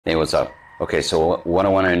Hey, what's up? Okay, so what I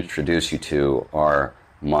want to introduce you to are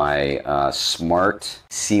my smart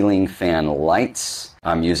ceiling fan lights.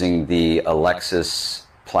 I'm using the Alexis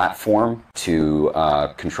platform to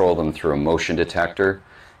control them through a motion detector.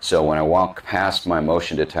 So when I walk past my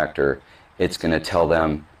motion detector, it's going to tell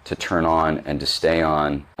them to turn on and to stay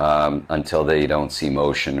on until they don't see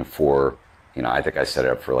motion for, I think I set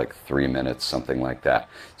it up for like 3 minutes, something like that.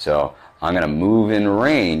 So I'm going to move in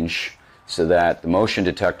range so that the motion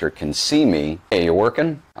detector can see me. Hey, you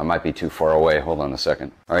working? I might be too far away. Hold on a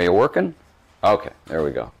second. Are you working? Okay, there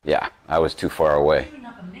we go. Yeah, I was too far away.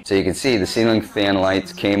 So you can see the ceiling fan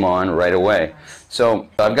lights came on right away. So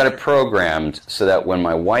I've got it programmed so that when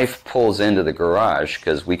my wife pulls into the garage,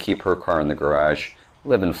 because we keep her car in the garage, I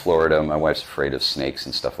live in Florida, my wife's afraid of snakes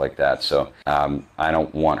and stuff like that, so I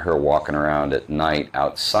don't want her walking around at night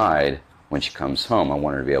outside when she comes home. I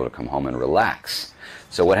want her to be able to come home and relax.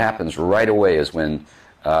 So what happens right away is when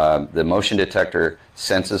the motion detector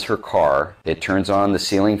senses her car, it turns on the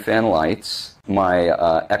ceiling fan lights. My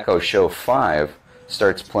Echo Show 5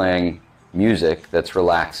 starts playing music that's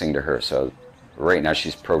relaxing to her. So right now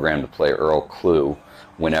she's programmed to play Earl Klugh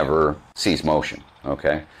whenever sees motion.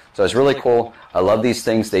 Okay, so it's really cool. I love these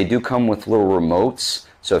things. They do come with little remotes.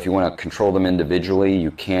 So if you want to control them individually,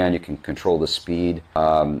 you can. You can control the speed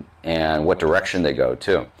and what direction they go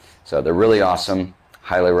too. So they're really awesome.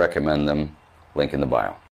 Highly recommend them. Link in the bio.